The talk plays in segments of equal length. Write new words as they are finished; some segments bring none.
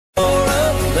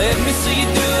me see you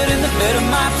do it in the bed of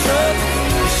my truck.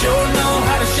 You sure know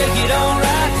how to shake it all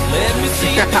right. Let me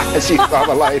see you do it. She saw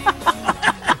the light.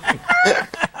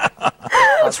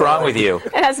 What's wrong with you?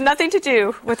 It has nothing to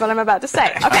do with what I'm about to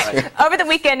say. Okay. Over the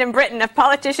weekend in Britain, a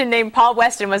politician named Paul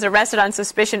Weston was arrested on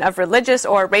suspicion of religious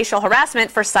or racial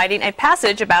harassment for citing a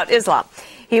passage about Islam.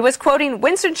 He was quoting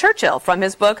Winston Churchill from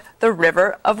his book, The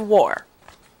River of War.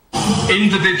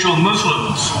 Individual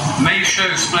Muslims may show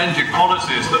splendid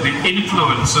qualities, but the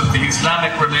influence of the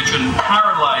Islamic religion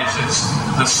paralyzes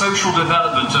the social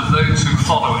development of those who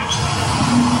follow it.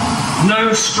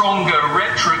 No stronger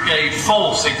retrograde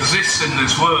force exists in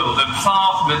this world, and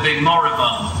far from it being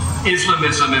moribund,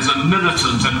 Islamism is a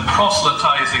militant and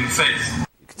proselytizing faith.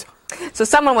 So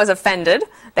someone was offended.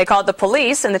 They called the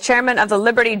police, and the chairman of the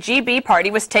Liberty GB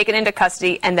party was taken into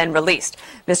custody and then released.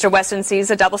 Mr. Weston sees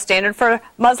a double standard for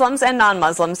Muslims and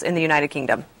non-Muslims in the United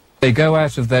Kingdom. They go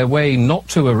out of their way not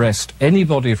to arrest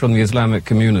anybody from the Islamic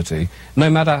community, no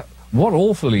matter what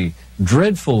awfully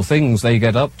dreadful things they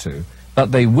get up to,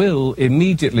 but they will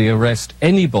immediately arrest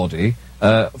anybody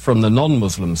from the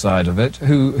non-Muslim side of it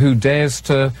who dares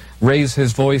to raise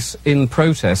his voice in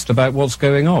protest about what's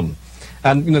going on.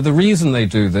 And, you know, the reason they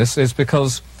do this is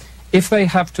because if they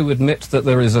have to admit that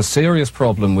there is a serious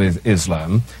problem with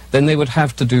Islam, then they would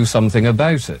have to do something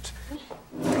about it.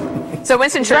 So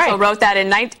Winston Churchill wrote that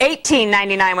in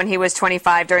 1899 when he was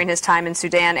 25 during his time in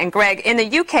Sudan. And Greg, in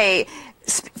the UK,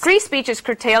 free speech is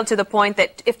curtailed to the point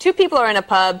that if two people are in a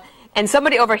pub and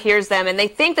somebody overhears them and they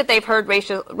think that they've heard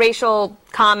racial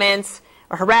comments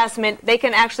or harassment, they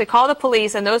can actually call the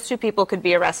police and those two people could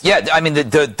be arrested. Yeah, I mean,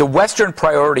 the Western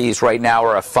priorities right now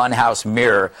are a funhouse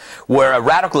mirror where a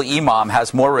radical imam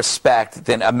has more respect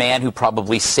than a man who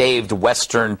probably saved the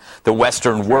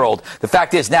Western world. The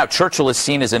fact is now Churchill is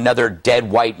seen as another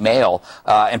dead white male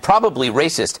and probably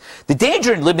racist. The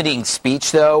danger in limiting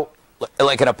speech, though,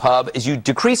 like in a pub, is you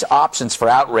decrease options for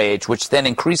outrage, which then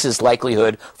increases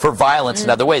likelihood for violence in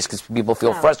other ways because people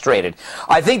feel frustrated.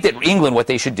 I think that England, what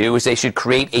they should do is they should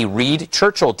create a Read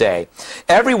Churchill Day.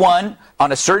 Everyone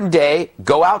on a certain day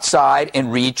go outside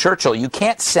and read Churchill. You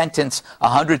can't sentence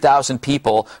 100,000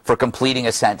 people for completing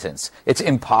a sentence. It's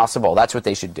impossible. That's what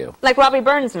they should do. Like Robbie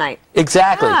Burns night.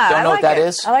 Exactly. Don't know what that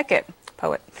is? I like it.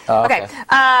 Poet. Oh, okay.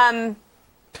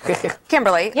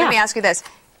 Kimberly, let me ask you this.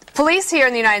 Police here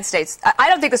in the United States, I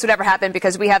don't think this would ever happen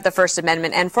because we have the First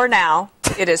Amendment, and for now,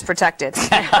 it is protected.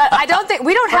 But I don't think,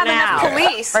 we don't have enough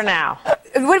police. For now.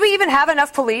 Would we even have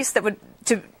enough police that would,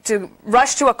 to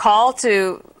rush to a call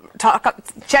to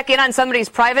check in on somebody's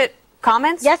private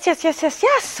comments?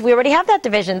 Yes. We already have that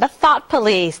division, the thought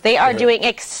police. They are doing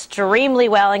extremely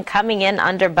well and coming in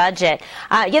under budget.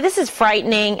 Yeah, this is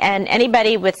frightening, and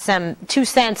anybody with some 2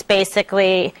 cents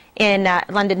basically in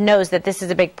London knows that this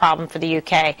is a big problem for the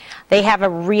UK. They have a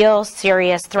real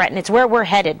serious threat, and it's where we're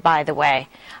headed, by the way,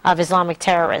 of Islamic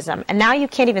terrorism. And now you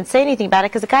can't even say anything about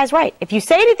it because the guy's right. If you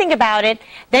say anything about it,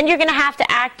 then you're going to have to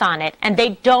act on it, and they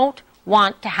don't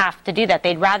want to have to do that.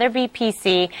 They'd rather be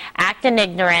PC, act in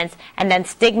ignorance, and then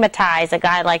stigmatize a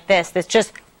guy like this that's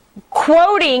just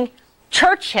quoting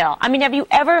Churchill. I mean, have you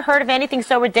ever heard of anything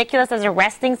so ridiculous as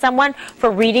arresting someone for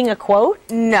reading a quote?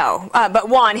 No, but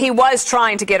one, he was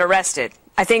trying to get arrested.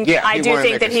 I think I do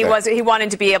think that he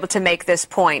wanted to be able to make this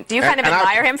point. Do you kind of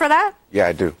admire him for that? Yeah,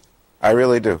 I do. I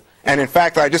really do. And in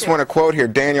fact, I just want to quote here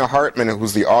Daniel Hartman,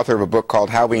 who's the author of a book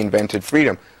called How We Invented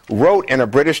Freedom, wrote in a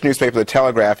British newspaper, The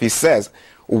Telegraph, he says,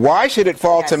 "Why should it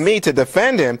fall to me to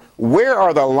defend him? Where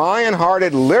are the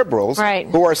lion-hearted liberals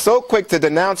who are so quick to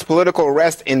denounce political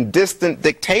arrest in distant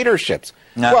dictatorships?"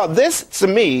 No. Well, this, to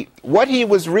me, what he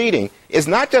was reading is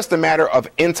not just a matter of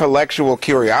intellectual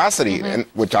curiosity, and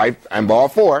which I'm all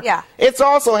for. Yeah. It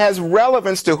also has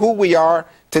relevance to who we are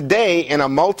today in a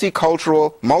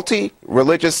multicultural,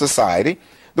 multi-religious society,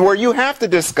 where you have to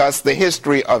discuss the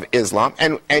history of Islam,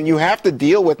 and you have to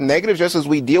deal with negatives just as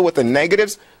we deal with the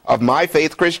negatives of my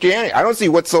faith, Christianity. I don't see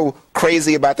what's so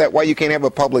crazy about that, why you can't have a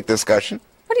public discussion.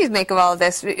 What do you make of all of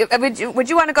this? Would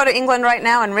you want to go to England right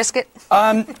now and risk it?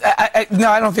 No,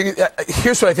 I don't think.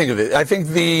 Here's what I think of it. I think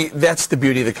that's the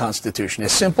beauty of the Constitution.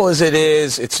 As simple as it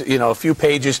is, it's a few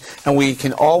pages, and we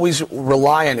can always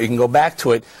rely on it. You can go back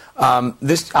to it.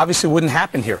 This obviously wouldn't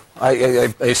happen here.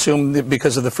 I assume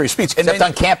because of the free speech. Except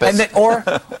on campus. And then,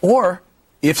 or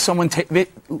if someone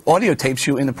audio tapes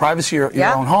you in the privacy of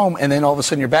your own home, and then all of a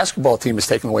sudden your basketball team is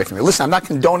taken away from you. Listen, I'm not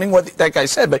condoning what that guy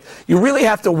said, but you really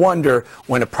have to wonder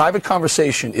when a private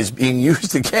conversation is being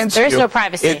used against you. There is no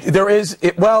privacy.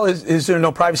 Is there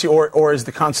no privacy, or is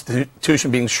the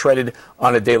Constitution being shredded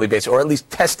on a daily basis, or at least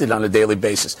tested on a daily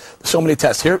basis? So many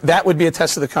tests. Here, that would be a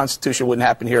test of the Constitution. It wouldn't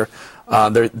happen here.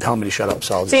 They're telling me to shut up.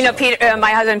 So you know, Peter,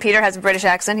 my husband Peter has a British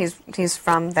accent. He's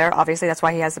from there, obviously. That's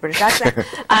why he has the British accent.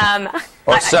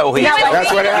 Or so he.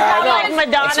 That's what like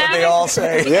Madonna. That's what they all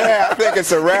say. Yeah, I think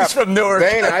it's a rap. He's from Newark.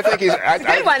 Dana, I think he's...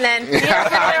 Good one, then.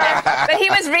 But he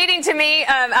was reading to me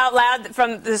out loud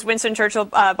from this Winston Churchill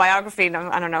biography,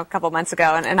 I don't know, a couple months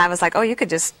ago, and I was like, oh, you could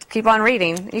just keep on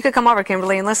reading. You could come over,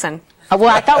 Kimberly, and listen. Well,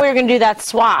 I thought we were going to do that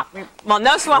swap. Well,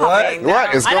 no swapping.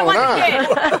 What is going on?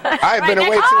 I've been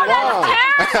away too long.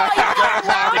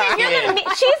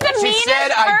 She's the meanest person. She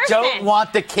said, I don't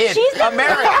want the kid. She's the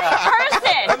America.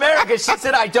 person. America, she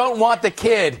said, I don't want the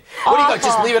kid. What do you go,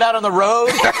 just leave it out on the road?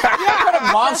 What kind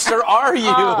of monster are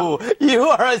you? You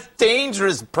are a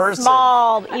dangerous person.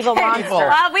 Small, evil monster.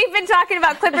 Well, we've been talking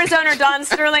about Clippers owner Don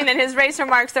Sterling and his race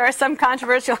remarks. There are some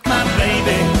controversial... My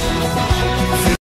baby.